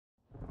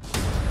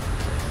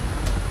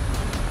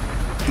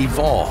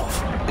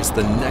Evolve is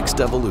the next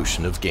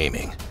evolution of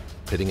gaming,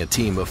 pitting a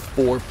team of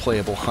 4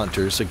 playable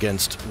hunters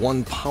against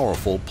 1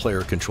 powerful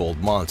player-controlled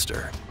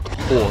monster,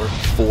 or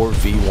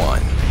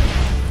 4v1.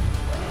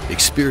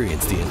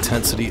 Experience the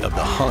intensity of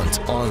the hunt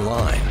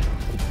online,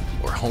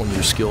 or hone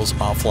your skills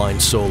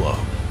offline solo.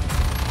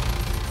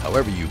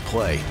 However you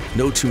play,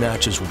 no 2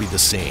 matches will be the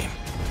same.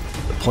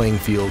 The playing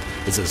field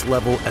is as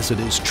level as it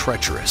is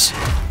treacherous.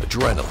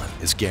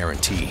 Adrenaline is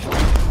guaranteed.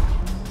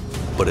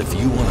 But if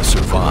you want to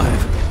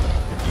survive,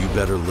 you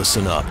better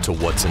listen up to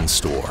what's in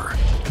store.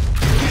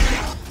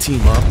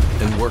 Team up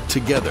and work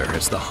together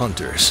as the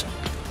hunters,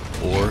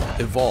 or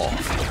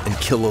evolve and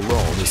kill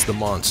alone as the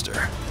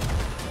monster.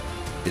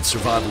 It's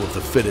survival of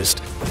the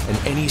fittest, and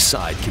any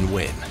side can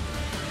win.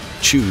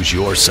 Choose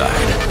your side.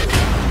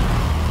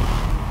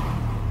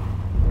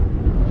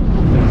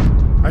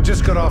 I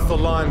just got off the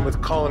line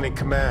with Colony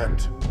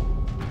Command.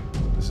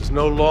 This is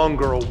no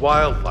longer a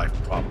wildlife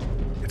problem.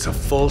 It's a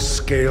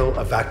full-scale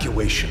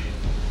evacuation.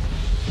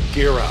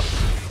 Gear up.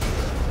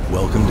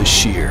 Welcome to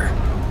Sheer.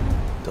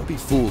 Don't be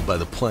fooled by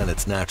the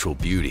planet's natural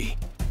beauty.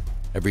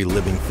 Every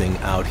living thing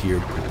out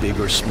here, big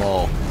or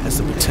small, has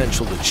the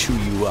potential to chew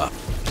you up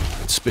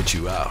and spit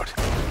you out.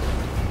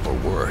 Or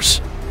worse.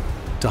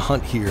 To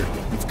hunt here,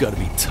 you've got to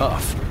be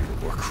tough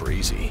or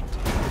crazy.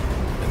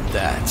 And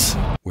that's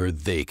where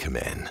they come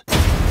in.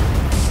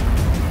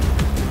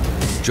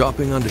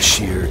 Dropping onto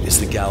Sheer is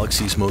the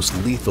galaxy's most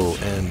lethal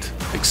and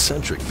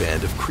eccentric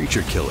band of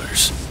creature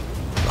killers.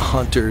 The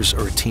Hunters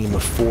are a team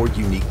of 4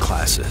 unique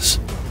classes.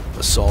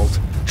 Assault,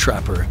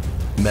 Trapper,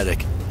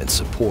 Medic, and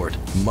Support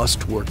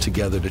must work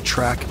together to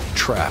track,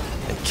 trap,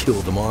 and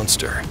kill the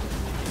monster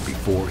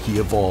before he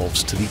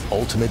evolves to the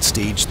ultimate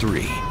Stage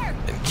 3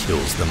 and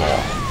kills them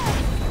all.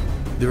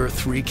 There are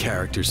 3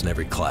 characters in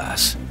every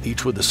class,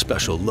 each with a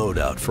special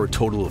loadout for a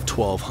total of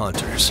 12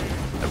 hunters.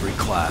 Every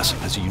class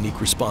has a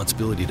unique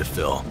responsibility to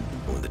fill,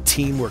 and when the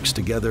team works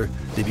together,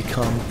 they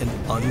become an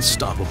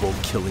unstoppable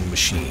killing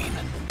machine.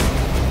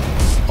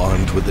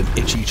 Armed with an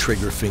itchy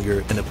trigger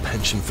finger and a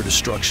penchant for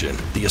destruction,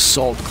 the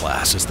Assault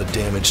class is the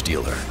damage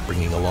dealer,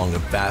 bringing along a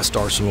vast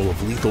arsenal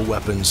of lethal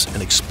weapons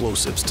and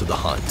explosives to the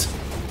hunt.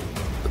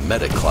 The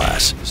Medic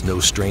class is no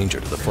stranger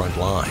to the front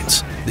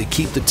lines. They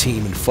keep the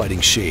team in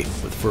fighting shape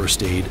with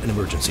first aid and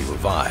emergency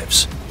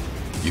revives.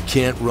 You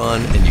can't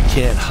run and you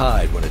can't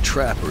hide when a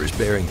trapper is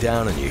bearing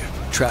down on you.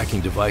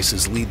 Tracking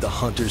devices lead the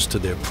hunters to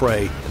their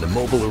prey, and a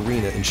mobile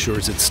arena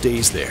ensures it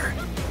stays there.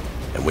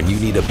 And when you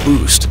need a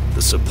boost,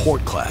 the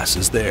Support class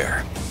is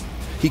there.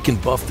 He can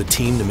buff the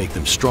team to make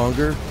them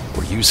stronger,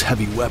 or use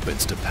heavy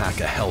weapons to pack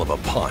a hell of a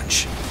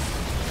punch.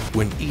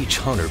 When each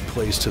hunter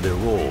plays to their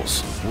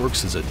roles,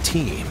 works as a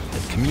team,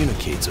 and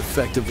communicates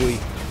effectively,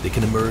 they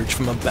can emerge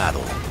from a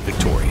battle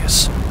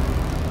victorious.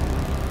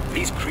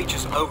 These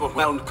creatures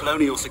overwhelmed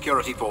Colonial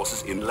security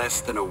forces in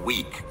less than a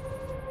week.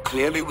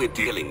 Clearly we're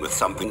dealing with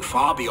something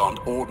far beyond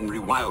ordinary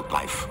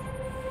wildlife.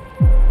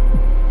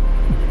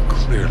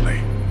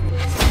 Clearly.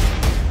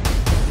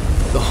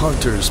 The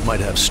Hunters might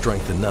have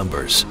strength in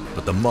numbers,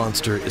 but the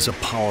monster is a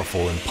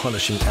powerful and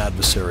punishing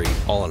adversary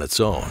all on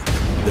its own.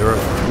 There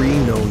are 3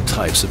 known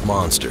types of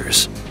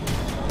monsters.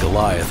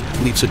 Goliath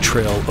leaves a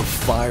trail of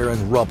fire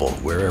and rubble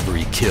wherever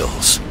he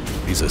kills.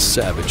 He's a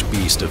savage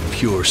beast of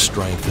pure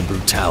strength and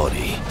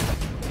brutality.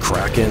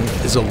 Kraken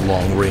is a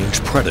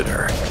long-range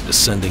predator.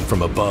 Descending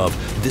from above,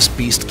 this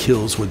beast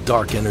kills with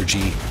dark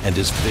energy and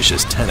his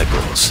vicious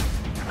tentacles.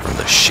 From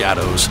the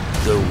shadows,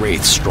 the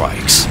Wraith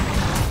strikes.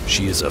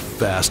 She is a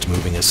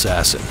fast-moving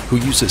assassin who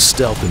uses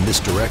stealth in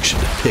this direction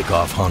to pick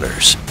off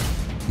hunters.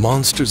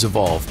 Monsters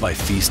evolve by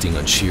feasting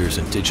on Sheer's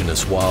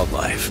indigenous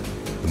wildlife.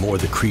 The more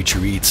the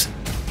creature eats,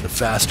 the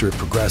faster it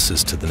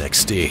progresses to the next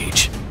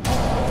stage.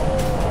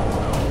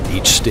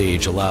 Each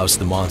stage allows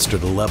the monster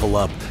to level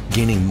up,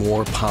 gaining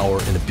more power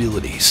and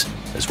abilities,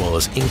 as well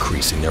as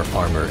increasing their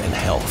armor and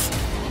health.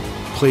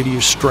 Play to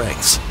your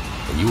strengths,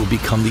 and you will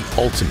become the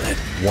ultimate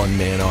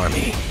one-man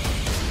army.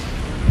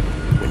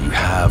 When you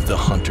have the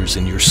hunters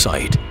in your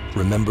sight,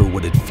 remember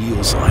what it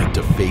feels like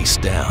to face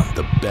down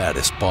the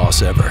baddest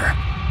boss ever.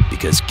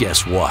 Because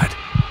guess what?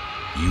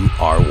 You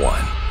are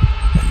one,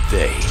 and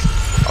they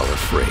are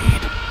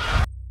afraid.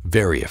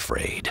 Very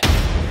afraid.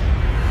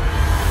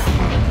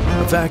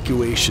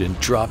 Evacuation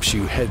drops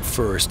you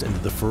headfirst into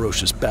the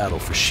ferocious battle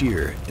for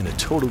Sheer in a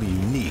totally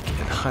unique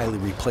and highly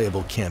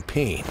replayable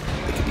campaign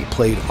that can be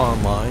played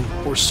online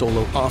or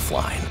solo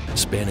offline.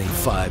 Spanning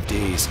 5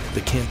 days,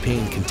 the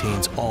campaign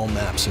contains all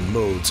maps and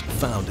modes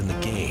found in the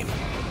game.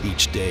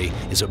 Each day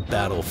is a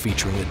battle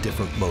featuring a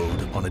different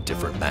mode on a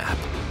different map,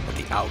 and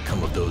the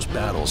outcome of those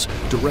battles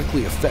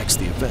directly affects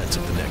the events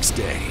of the next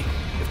day.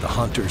 If the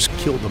hunters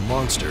kill the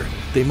monster,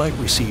 they might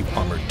receive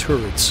armored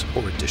turrets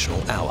or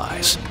additional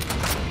allies.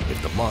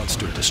 If the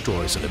monster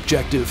destroys an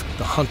objective,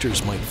 the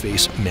hunters might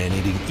face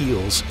man-eating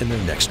eels in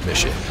their next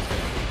mission.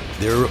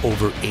 There are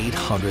over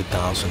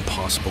 800,000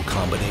 possible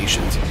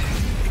combinations.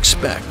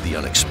 Expect the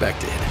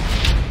unexpected.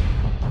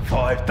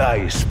 5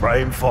 days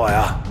spraying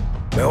fire,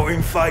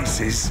 melting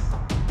faces.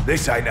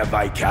 This ain't a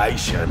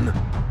vacation.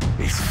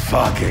 It's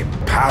fucking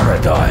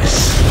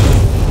paradise.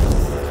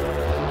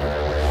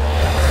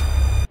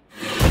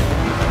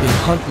 In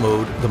hunt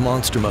mode, the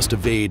monster must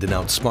evade and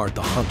outsmart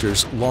the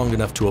hunters long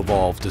enough to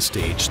evolve to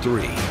Stage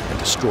 3 and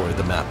destroy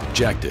the map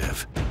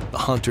objective. The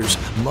hunters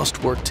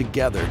must work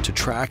together to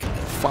track and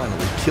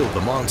finally kill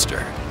the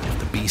monster. If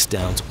the beast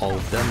downs all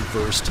of them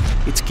first,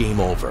 it's game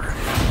over.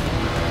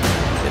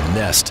 In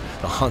Nest,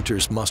 the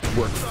hunters must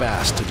work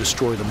fast to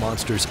destroy the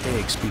monster's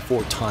eggs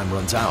before time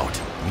runs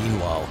out.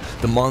 Meanwhile,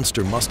 the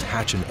monster must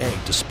hatch an egg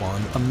to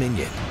spawn a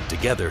minion.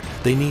 Together,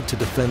 they need to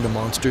defend the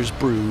monster's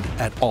brood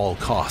at all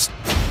costs.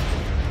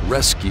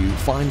 Rescue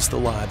finds the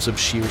lives of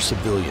Shear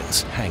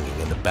civilians hanging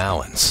in the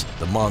balance.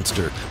 The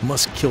monster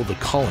must kill the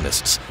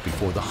colonists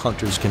before the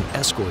hunters can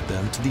escort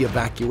them to the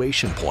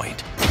evacuation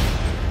point.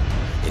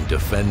 In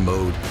Defend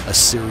mode, a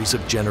series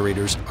of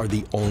generators are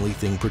the only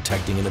thing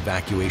protecting an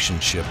evacuation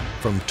ship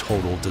from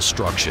total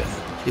destruction.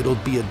 It'll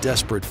be a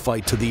desperate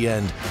fight to the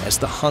end as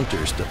the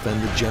hunters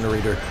defend the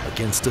generator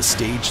against a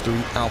Stage 3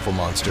 alpha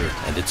monster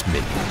and its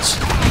minions.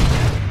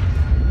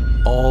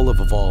 All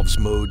of Evolve's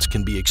modes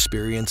can be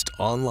experienced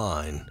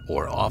online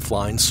or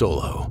offline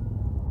solo.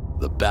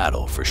 The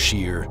battle for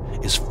Shear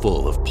is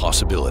full of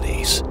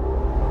possibilities.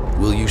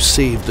 Will you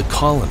save the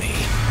colony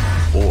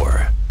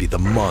or be the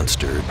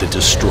monster that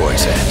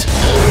destroys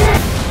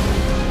it?